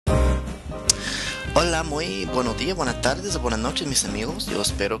Hola, muy buenos días, buenas tardes o buenas noches, mis amigos. Yo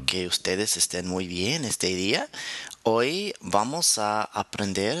espero que ustedes estén muy bien este día. Hoy vamos a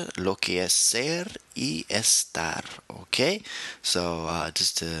aprender lo que es ser y estar, ¿ok?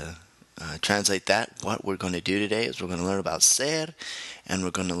 Just to translate that, what we're going to do today is we're going to learn about ser and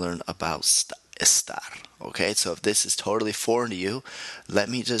we're going to learn about estar, okay? So if this is totally foreign to you, let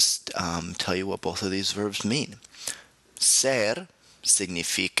me just tell you what both of these verbs mean. Ser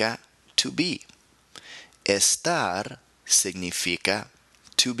significa to be. Estar significa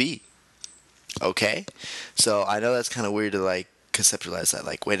to be. Okay? So I know that's kind of weird to like conceptualize that.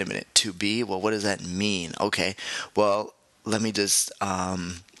 Like, wait a minute, to be? Well, what does that mean? Okay. Well, let me just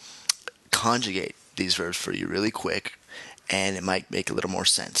conjugate these verbs for you really quick, and it might make a little more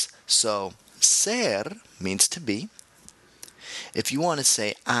sense. So, ser means to be. If you want to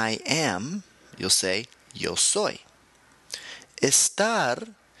say I am, you'll say yo soy.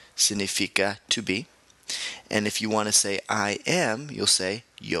 Estar significa to be. And if you want to say I am, you'll say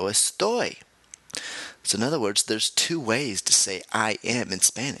yo estoy. So in other words, there's two ways to say I am in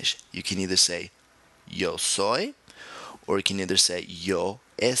Spanish. You can either say yo soy or you can either say yo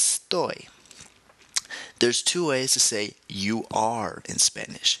estoy. There's two ways to say you are in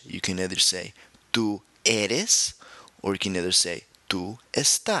Spanish. You can either say tú eres or you can either say tú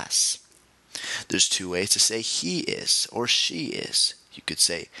estás. There's two ways to say he is or she is. You could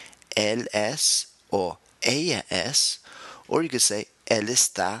say él es or ella es, or you could say él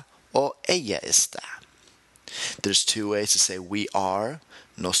está o ella está. There's two ways to say we are,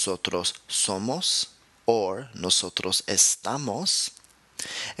 nosotros somos, or nosotros estamos.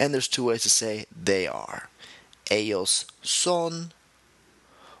 And there's two ways to say they are, ellos son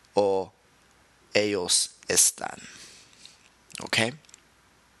o ellos están. Okay?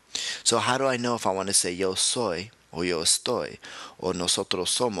 So how do I know if I want to say yo soy o yo estoy or nosotros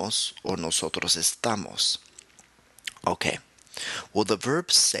somos or nosotros estamos? Okay. Well, the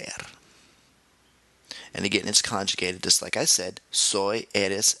verb ser, and again it's conjugated just like I said, soy,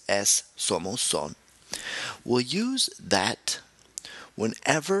 eres, es, somos, son. We'll use that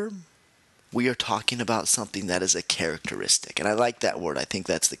whenever we are talking about something that is a characteristic. And I like that word. I think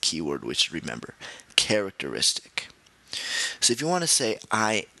that's the key word we should remember. Characteristic. So if you want to say,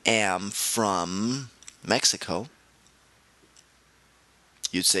 I am from Mexico,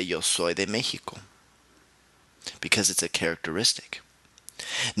 you'd say, yo soy de Mexico, because it's a characteristic.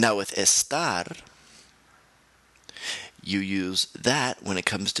 Now with estar, you use that when it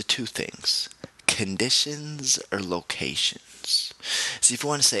comes to two things, conditions or locations. See, if you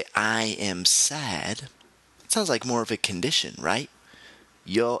want to say, I am sad, it sounds like more of a condition, right?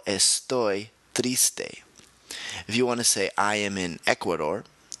 Yo estoy triste. If you want to say, I am in Ecuador,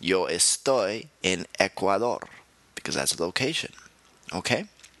 yo estoy en Ecuador, because that's a location. Okay?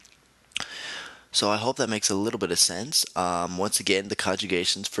 So I hope that makes a little bit of sense. Once again, the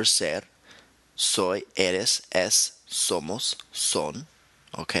conjugations for ser, soy, eres, es, somos, son.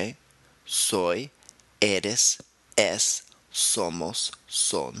 Okay? Soy, eres, es, somos,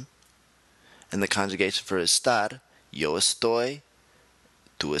 son. And the conjugation for estar, yo estoy,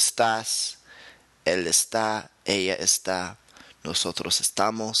 tú estás, él está, ella está, nosotros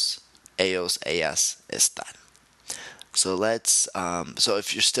estamos, ellos, ellas están. So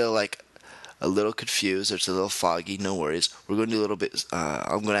if you're still like a little confused or it's a little foggy, no worries. We're going to do a little bit,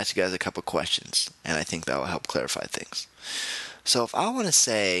 I'm going to ask you guys a couple questions, and I think that will help clarify things. So if I want to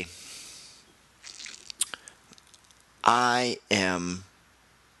say, I am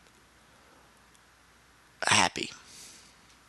happy,